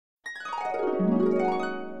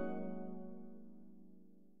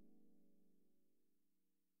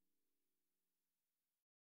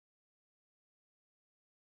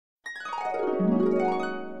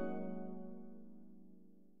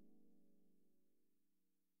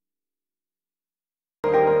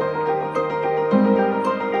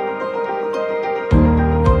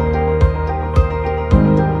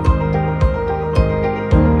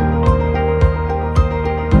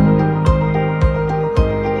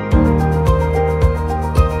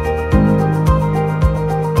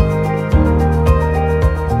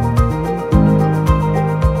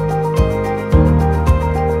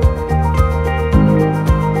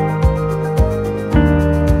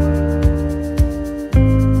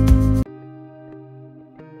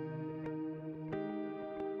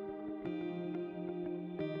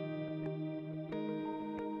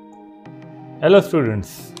Hello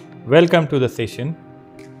students, welcome to the session.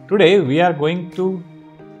 Today we are going to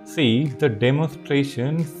see the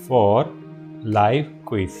demonstration for live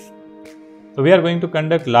quiz. So we are going to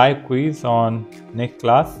conduct live quiz on next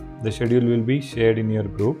class. The schedule will be shared in your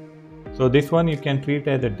group. So this one you can treat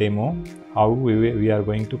as a demo how we are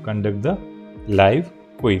going to conduct the live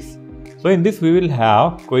quiz. So in this we will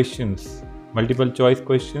have questions, multiple choice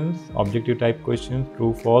questions, objective type questions,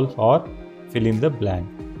 true, false or fill in the blank.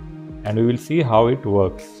 And we will see how it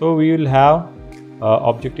works. So we will have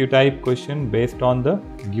objective type question based on the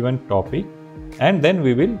given topic, and then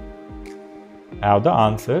we will have the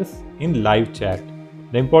answers in live chat.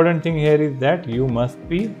 The important thing here is that you must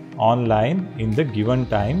be online in the given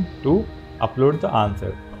time to upload the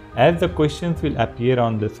answer. As the questions will appear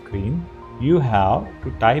on the screen, you have to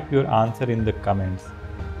type your answer in the comments.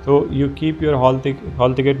 So you keep your hall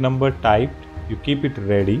ticket number typed, you keep it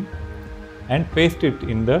ready and paste it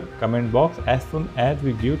in the comment box as soon as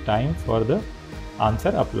we give time for the answer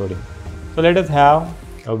uploading. So let us have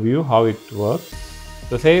a view how it works.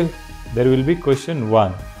 So say there will be question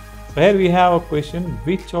 1. So here we have a question,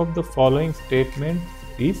 which of the following statements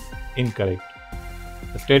is incorrect?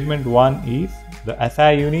 The statement 1 is the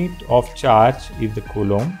SI unit of charge is the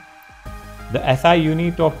coulomb. The SI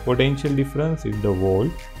unit of potential difference is the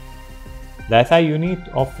volt. The SI unit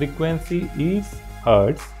of frequency is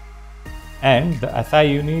hertz. And the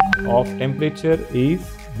SI unit of temperature is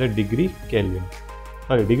the degree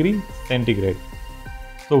centigrade.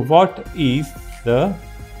 So what is the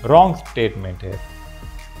wrong statement here?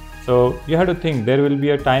 So you have to think, there will be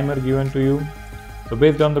a timer given to you. So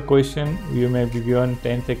based on the question, you may be given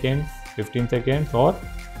 10 seconds, 15 seconds or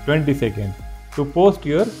 20 seconds to post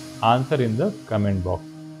your answer in the comment box.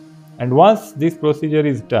 And once this procedure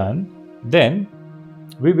is done, then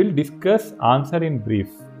we will discuss answer in brief.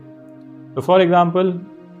 So for example,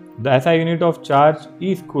 the SI unit of charge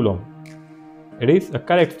is coulomb. It is a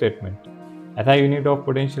correct statement. SI unit of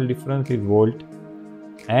potential difference is volt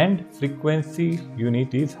and frequency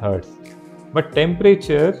unit is hertz. But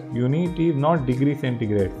temperature unit is not degree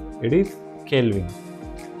centigrade, it is Kelvin.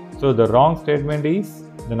 So the wrong statement is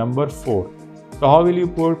the number 4. So how will you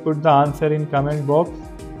put the answer in comment box?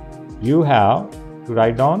 You have to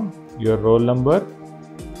write down your roll number,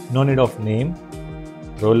 no need of name,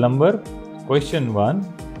 roll number, question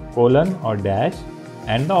 1, colon or dash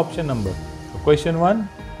and the option number. So question 1,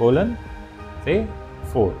 colon, say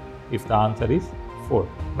 4 if the answer is 4,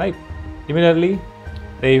 right? Similarly,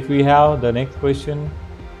 say if we have the next question,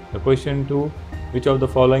 the question 2, which of the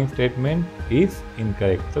following statement is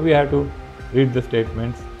incorrect? So we have to read the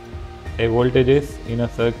statements. Say voltages in a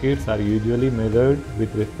circuits are usually measured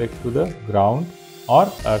with respect to the ground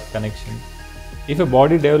or earth connection. If a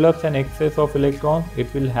body develops an excess of electrons,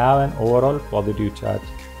 it will have an overall positive charge.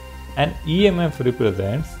 An EMF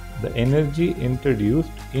represents the energy introduced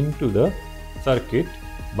into the circuit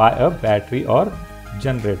by a battery or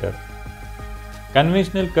generator.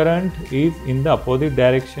 Conventional current is in the opposite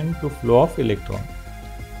direction to flow of electrons.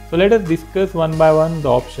 So let us discuss one by one the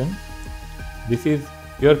option. This is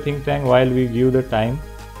your think tank. While we give the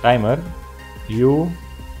timer, you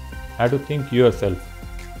have to think yourself.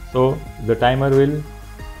 So the timer will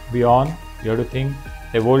be on. You have to think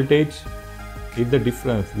the voltage is the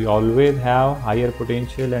difference. We always have higher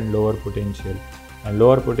potential and lower potential, and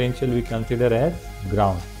lower potential we consider as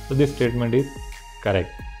ground. So this statement is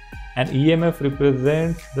correct. And EMF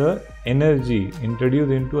represents the energy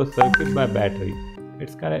introduced into a circuit by battery.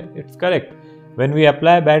 It's correct. When we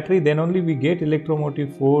apply battery, then only we get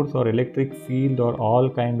electromotive force or electric field or all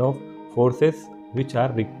kind of forces which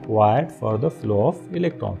are required for the flow of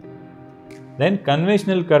electrons. Then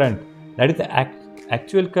conventional current, that is the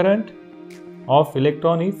actual current of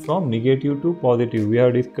electron is from negative to positive. We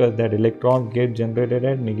have discussed that electrons get generated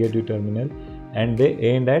at negative terminal and they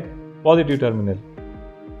end at positive terminal.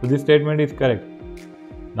 So this statement is correct.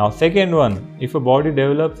 Now second one, if a body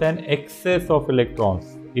develops an excess of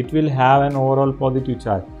electrons, it will have an overall positive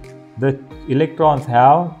charge. The electrons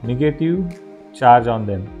have negative charge on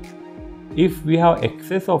them. If we have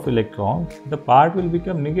excess of electrons, the part will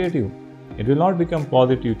become negative. It will not become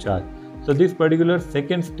positive charge. So this particular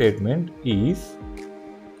second statement is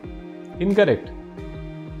incorrect.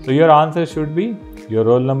 So your answer should be your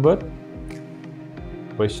roll number,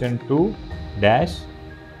 question 2-2,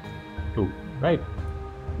 right?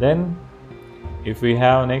 Then if we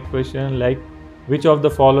have next question like, which of the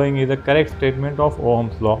following is a correct statement of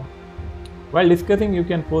Ohm's law? While discussing, you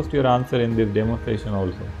can post your answer in this demonstration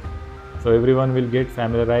also. So everyone will get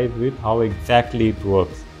familiarized with how exactly it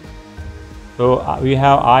works. So we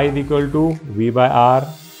have I is equal to V by R,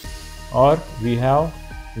 or we have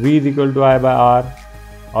V is equal to I by R,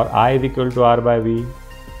 or I is equal to R by V,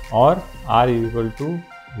 or R is equal to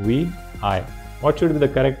V I. What should be the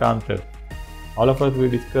correct answer? All of us, we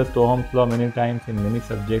discussed Ohm's law many times in many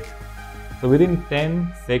subjects. So within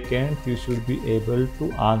 10 seconds, you should be able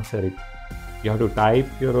to answer it. You have to type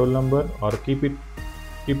your roll number or keep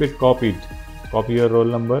it copied. Copy your roll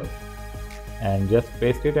number and just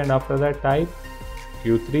paste it, and after that type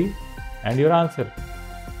Q3 and your answer.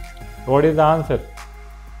 So what is the answer?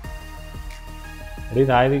 It is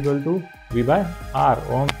I is equal to V by R,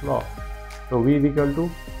 Ohm's law. So V is equal to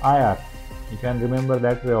IR. You can remember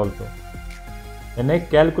that way also. The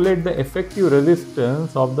next, calculate the effective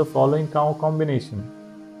resistance of the following combination.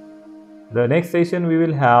 The next session we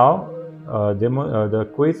will have the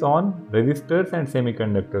quiz on resistors and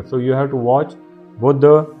semiconductors. So you have to watch both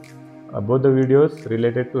the videos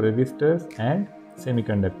related to resistors and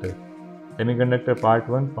semiconductors. Semiconductor part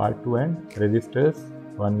 1, part 2, and resistors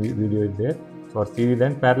one video is there for series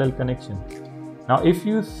and parallel connection. Now if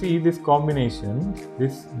you see this combination,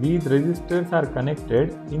 these resistors are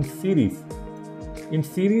connected in series. In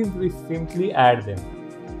series, we simply add them,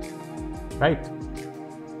 right?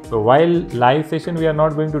 So while live session, we are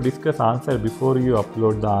not going to discuss answer before you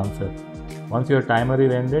upload the answer. Once your timer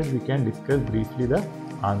is ended, we can discuss briefly the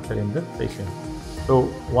answer in the session. So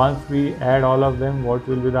once we add all of them, what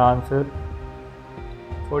will be the answer?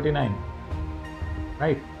 49,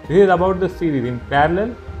 right? This is about the series. In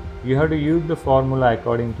parallel, you have to use the formula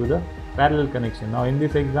according to the parallel connection. Now in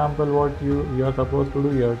this example, what you are supposed to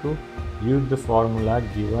do, you have to use the formula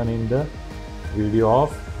given in the video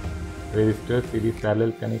of resistor series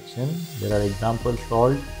parallel connection. There are examples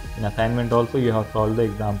solved in assignment also. You have solved the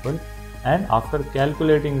example, and after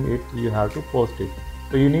calculating it, you have to post it.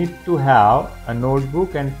 So you need to have a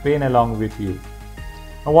notebook and pen along with you.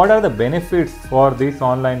 Now what are the benefits for this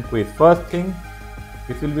online quiz? First thing,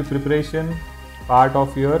 this will be preparation part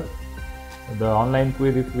of the online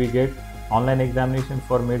quiz. If we get online examination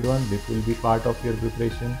for mid 1, this will be part of your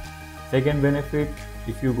preparation. Second benefit,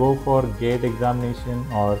 if you go for GATE examination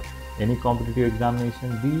or any competitive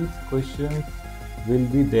examination, these questions will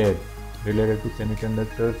be there related to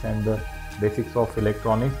semiconductors, and the basics of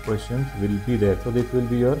electronics questions will be there. So this will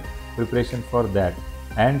be your preparation for that.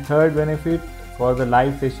 And third benefit, for the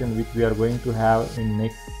live session which we are going to have in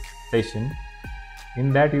next session,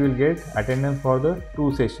 in that you will get attendance for the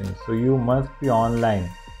 2 sessions. So you must be online.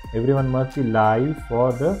 Everyone must be live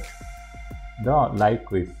for the live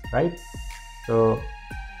quiz, right? So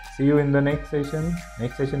see you in the next session.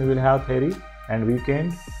 Next session we will have theory, and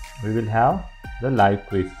weekend we will have the live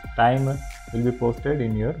quiz. Time will be posted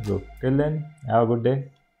in your group. Till then, have a good day.